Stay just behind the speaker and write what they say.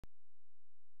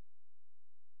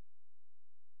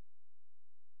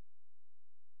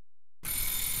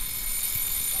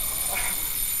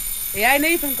He ain't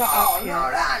even got up yet.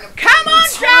 No, that ain't Come on,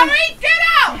 Joey, get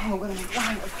up! Oh, I'm gonna be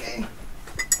late again.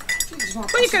 Jesus,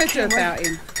 What are you going to do about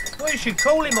him? Well, you should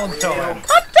call him on time.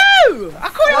 I do! I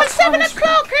call him at 7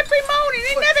 o'clock every morning.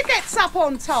 He never gets up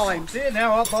on time. See,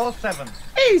 now 7:30.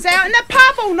 He's out in the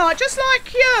pub all night, just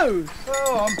like you.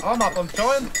 Oh, I'm up on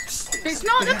time. It's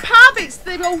not the pub, it's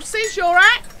the horses you're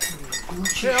at.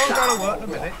 Yeah, I'm going to work in a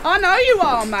minute. I know you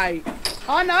are, mate.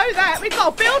 I know that. We've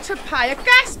got a bill to pay, a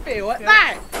gas bill at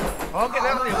that. I'll get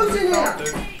out of the Who's in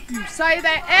office. here? You say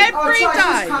that every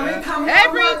day.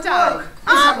 Every day.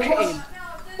 Ask him.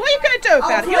 What are you going to do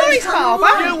about it? You're his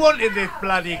father. You wanted this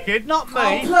bloody kid, not me.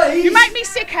 Oh, please. You make me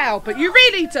sick, Albert. You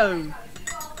really do.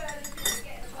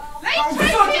 Leave me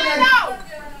alone.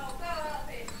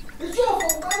 It's your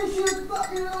fault, man. You should have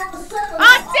fucking around for 7.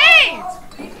 I did.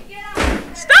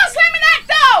 Stop slamming that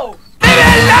door. Leave me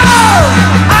alone!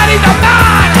 I need the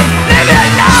money! Leave me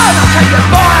alone! I'll take it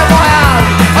by my own!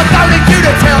 I don't need you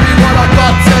to tell me what I've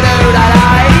got to do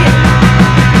today.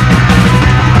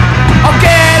 I'll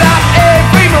get up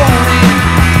every morning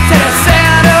to the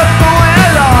sound of my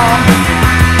alarm.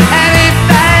 And if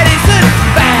that isn't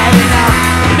bad enough,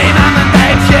 me mum and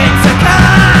dad yet to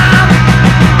come.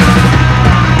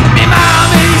 Me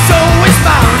mummy's always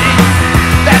moaning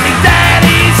that me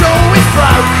daddy's always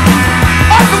broke.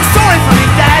 I feel sorry for me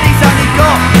dad, he's only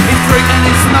got his drink and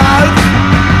his smoke.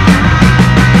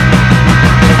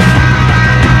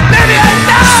 Leave me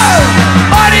alone!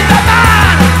 I need the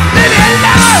man! Leave me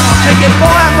alone! I'll take it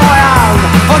by my own.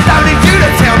 I don't need you to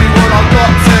tell me what I've got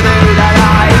to do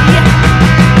today.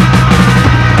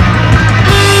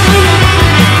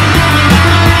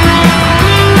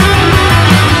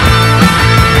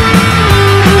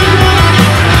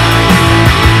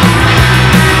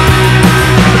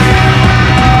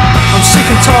 I'm sick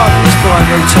and tired of this boring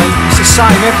routine. It's the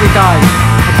same every day.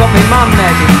 I've got my mum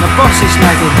nagging, the boss is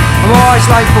nagging. I'm always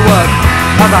late for work.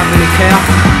 I don't really care.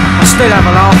 I still have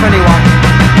a laugh anyway.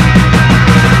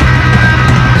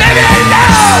 Leave me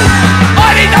alone! I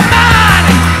need the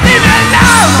money! Leave me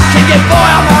alone! I can get by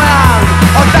on my own.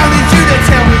 I don't need you to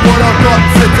tell me what I've got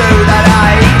to do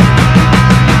today.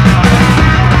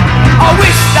 I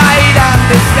wish they'd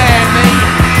understand me,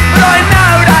 but I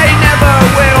know they never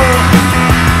will.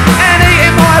 And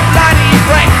eating my bloody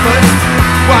breakfast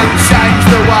won't change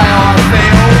the way I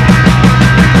feel.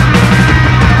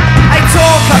 They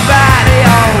talk about the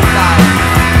old days,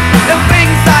 the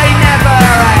things they never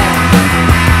had.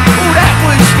 Oh, that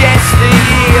was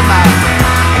yesteryear, mate,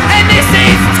 and this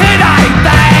is today,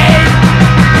 bad.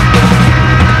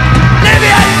 Leave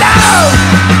me alone!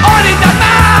 I need the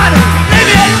money! Leave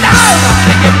me alone! I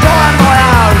can get by on my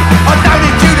own. I don't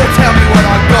need you to tell me what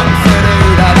I've got to do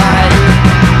today.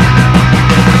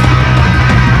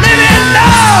 Leave me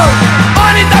alone! I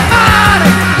need the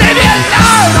money! Leave me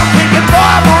alone! I can get by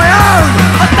on my own.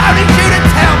 I don't need you to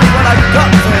tell me what I've got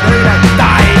to do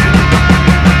today.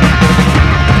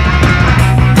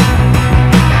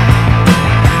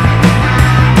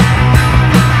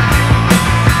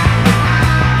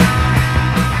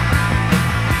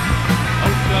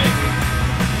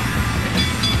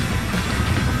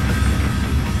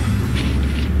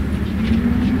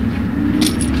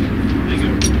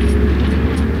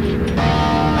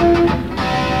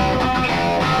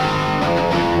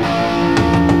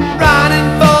 Running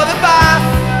for the bus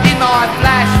in my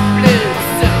flash blue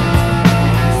suit.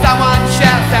 Someone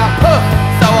shouts out "Puff,"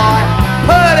 so I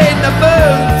put in the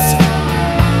boots.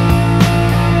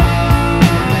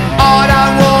 I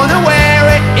don't wanna wear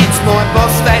it, it's my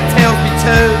boss that tells me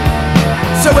to.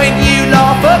 So when you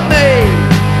laugh at me,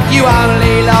 you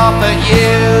only laugh at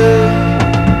you.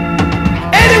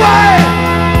 Anyway,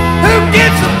 who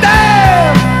gives a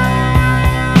damn?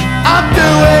 I'm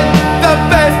doing the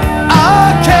best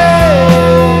I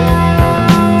can.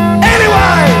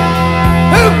 Anyway,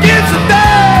 who gives a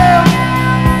damn?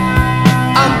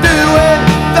 I'm doing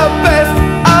the best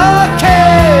I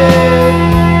can.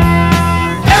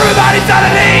 Everybody's on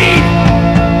a lead.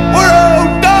 We're all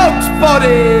dogs'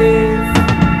 bodies.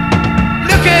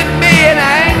 Look at me in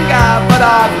anger, but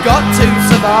I've got to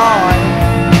survive.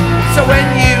 So when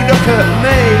you look at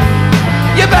me,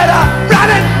 you better run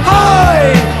and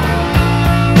hide.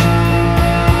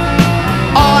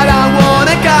 I don't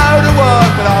wanna go to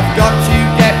work, but I've got to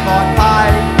get my pay.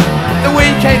 The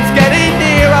weekend's getting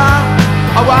nearer,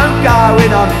 I won't go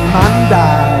in on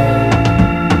Monday.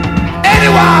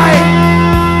 Anyway,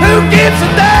 who gives a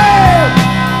damn?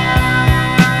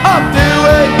 I'm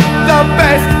doing the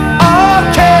best I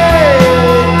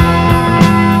can.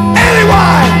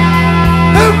 Anyway,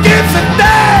 who gives a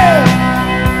damn?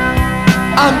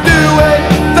 I'm doing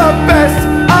the best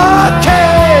I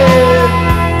can.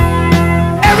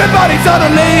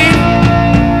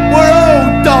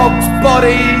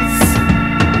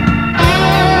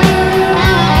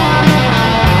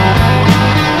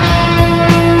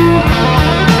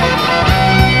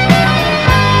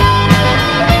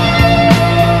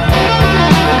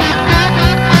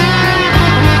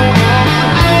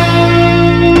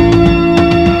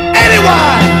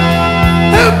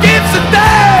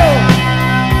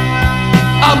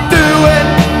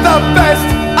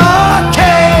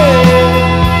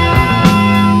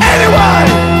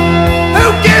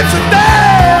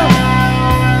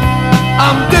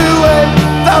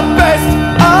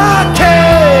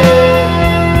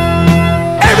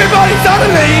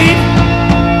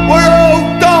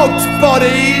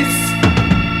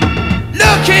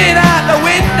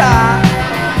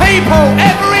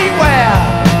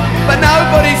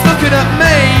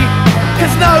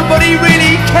 nobody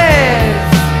really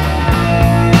cares.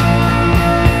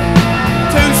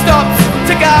 2 stops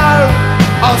to go,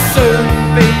 I'll soon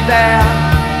be there.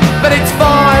 But it's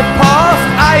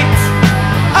 8:05.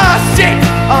 Ah shit,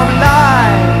 I'm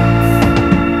late.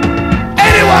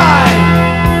 Anyway,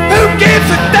 who gives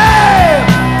a damn?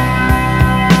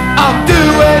 I'm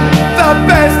doing the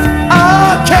best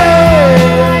I can.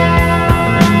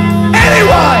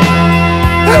 Anyway,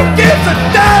 who gives a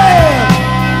damn?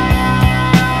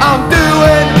 I'm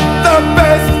doing the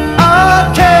best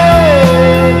I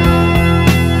can.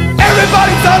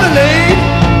 Everybody's on the lead.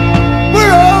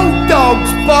 We're all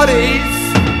dogs' bodies.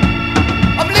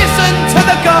 I've listened to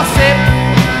the gossip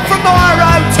from my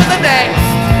road to the next.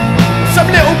 Some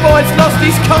little boy's lost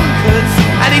his conkers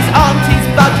and his auntie's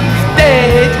buggy's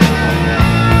dead.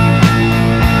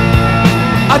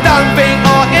 I don't think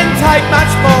I can take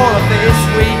much more of this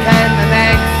weekend and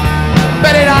next.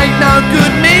 But it ain't no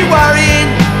good me worrying,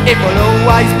 it will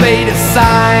always be the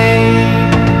same.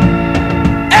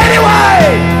 Anyway,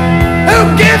 who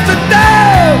gives a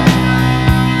damn?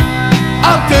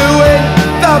 I'm doing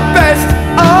the best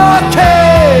I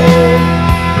can.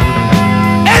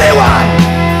 Anyway,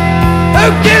 who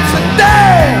gives a damn?